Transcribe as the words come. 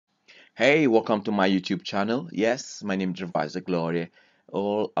Hey, welcome to my YouTube channel. Yes, my name is Gervasio Da Gloria,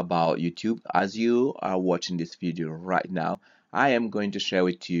 all about YouTube. As you are watching this video right now, I am going to share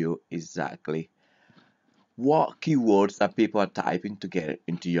with you exactly what keywords that people are typing to get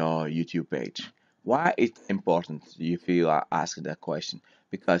into your YouTube page. Why it's important if you are asking that question?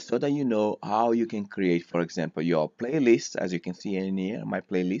 Because so that you know how you can create, for example, your playlist, as you can see in here, my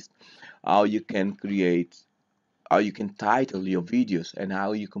playlist, how you can create how you can title your videos and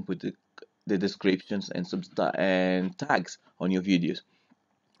how you can put the descriptions and and tags on your videos.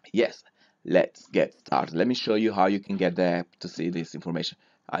 Yes, let's get started. Let me show you how you can get there to see this information.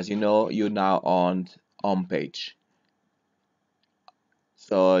 As you know, you're now on home page.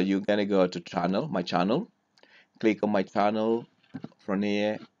 So you're gonna go to channel, my channel, click on my channel from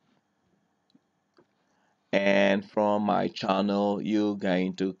here, and from my channel you're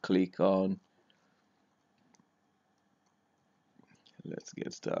going to click on, let's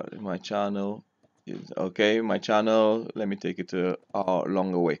get started. My channel is okay. My channel, let me take it to a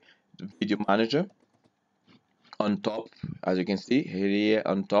longer way. The video manager on top, as you can see here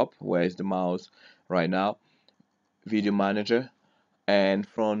on top, where is the mouse right now? Video manager, and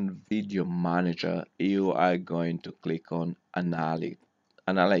from video manager you are going to click on analytics.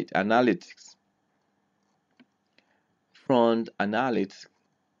 From analytics,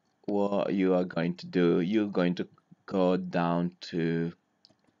 what you are going to do, you're going to go down to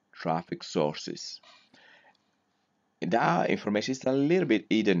traffic sources. That information is a little bit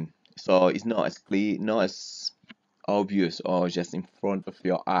hidden, so it's not as clear, not as obvious or just in front of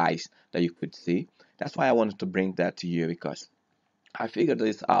your eyes that you could see. That's why I wanted to bring that to you, because I figured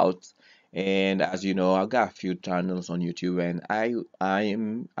this out. And as you know, I've got a few channels on YouTube, and I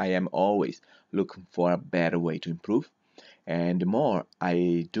am always looking for a better way to improve. And the more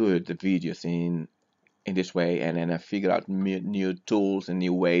I do the videos in this way, and then I figure out new tools and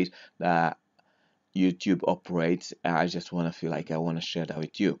new ways that YouTube operates, I just want to feel like I want to share that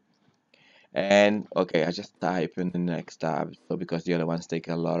with you. And okay, I just type in the next tab, so because the other ones take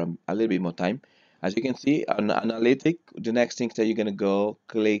a little bit more time. As you can see on analytic, the next thing that you're gonna go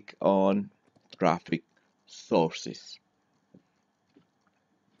click on traffic sources.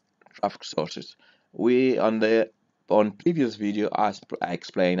 Traffic sources. We on previous video I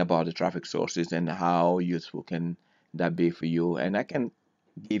explained about the traffic sources and how useful can that be for you, and I can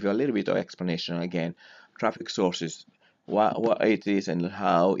give you a little bit of explanation again. Traffic sources, what it is and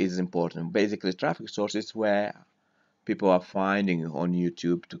how it is important. Basically, traffic sources where people are finding on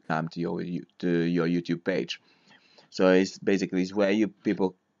YouTube to come to your YouTube page. So it's basically it's where you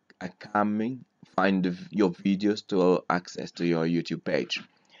people are coming find your videos to access to your YouTube page.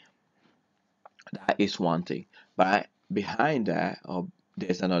 That is one thing, but behind that,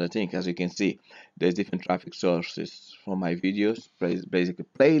 there's another thing. As you can see, there's different traffic sources for my videos. Basically,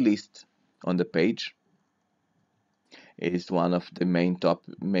 playlist on the page is one of the main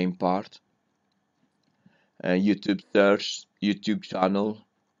part. YouTube search, YouTube channel,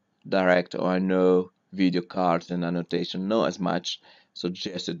 direct or no video cards and annotation, not as much.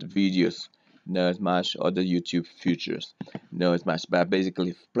 Suggested videos, not as much. Other YouTube features, not as much. But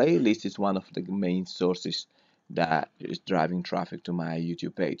basically, playlist is one of the main sources that is driving traffic to my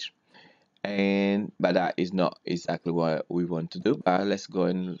YouTube page. And but that is not exactly what we want to do. But let's go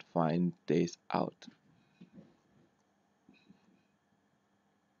and find this out.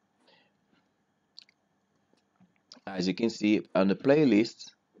 As you can see on the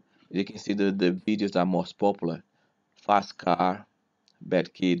playlist, you can see the videos that are most popular. Fast car,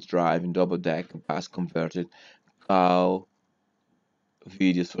 bad kids driving, double deck, bus converted, cow,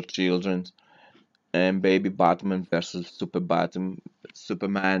 videos for children, and baby Batman versus Superman,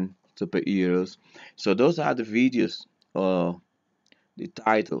 superheroes. So those are the videos or the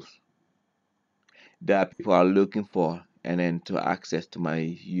titles that people are looking for, and then to access to my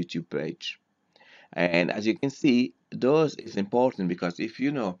YouTube page. And as you can see, those is important, because if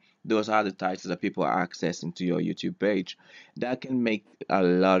you know those are the titles that people are accessing to your YouTube page, that can make a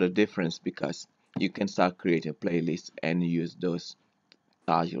lot of difference, because you can start creating a playlist and use those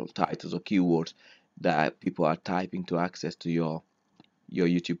titles or keywords that people are typing to access to your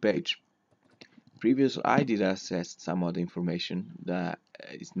YouTube page. Previously, I did access some other information that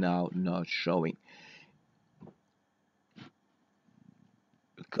is now not showing,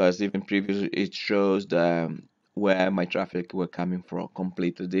 because even previously it shows where my traffic were coming from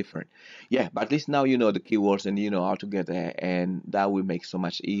completely different. Yeah, but at least now you know the keywords and you know how to get there, and that will make so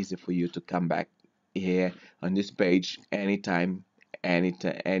much easier for you to come back here on this page anytime, any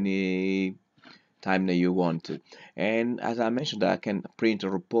time that you want to. And as I mentioned, I can print a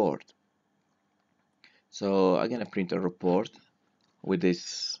report. So I'm gonna print a report with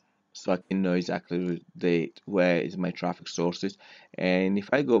this so I can know exactly where is my traffic sources. And if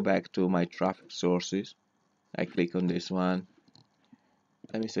I go back to my traffic sources, I click on this one.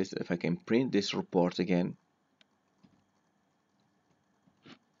 Let me see if I can print this report again.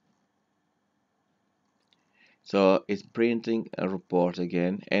 So it's printing a report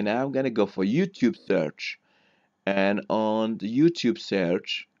again, and I'm gonna go for YouTube search. And on the YouTube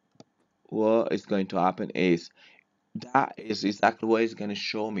search, what is going to happen is that is exactly what is going to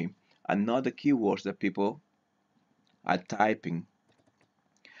show me another keywords that people are typing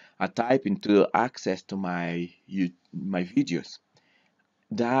to access to my videos.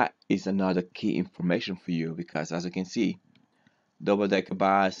 That is another key information for you, because as you can see, double decker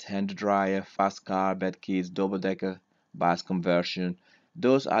bus, hand dryer, fast car, bed keys, double decker bus conversion,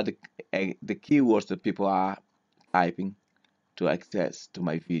 those are the keywords that people are typing to access to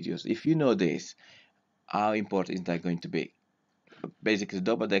my videos. If you know this, how important is that going to be? Basically,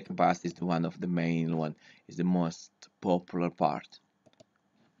 double decker bus is one of the main one, is the most popular part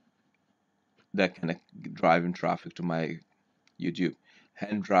that kind of driving traffic to my YouTube.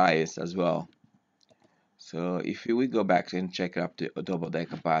 Hand dryers as well. So if we go back and check up the double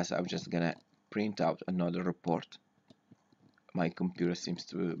decker bus, I'm just gonna print out another report. My computer seems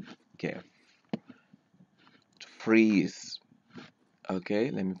to get to freeze. Okay,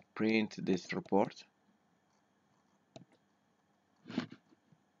 let me print this report.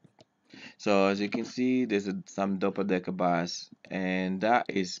 So as you can see, there's some double decker bus, and that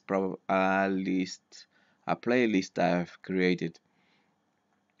is probably a playlist I've created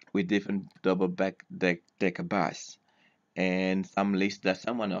with different decker bus, and some lists that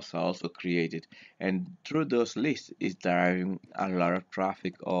someone else also created. And through those lists is driving a lot of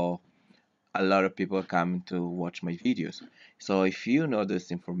traffic, or a lot of people come to watch my videos. So if you know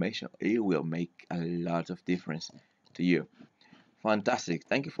this information, it will make a lot of difference to you. Fantastic.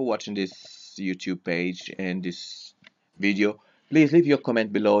 Thank you for watching this YouTube page and this video. Please leave your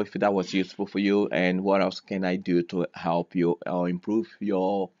comment below if that was useful for you, and what else can I do to help you or improve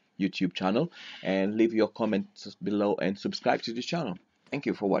your YouTube channel. And leave your comments below and subscribe to the channel. Thank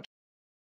you for watching.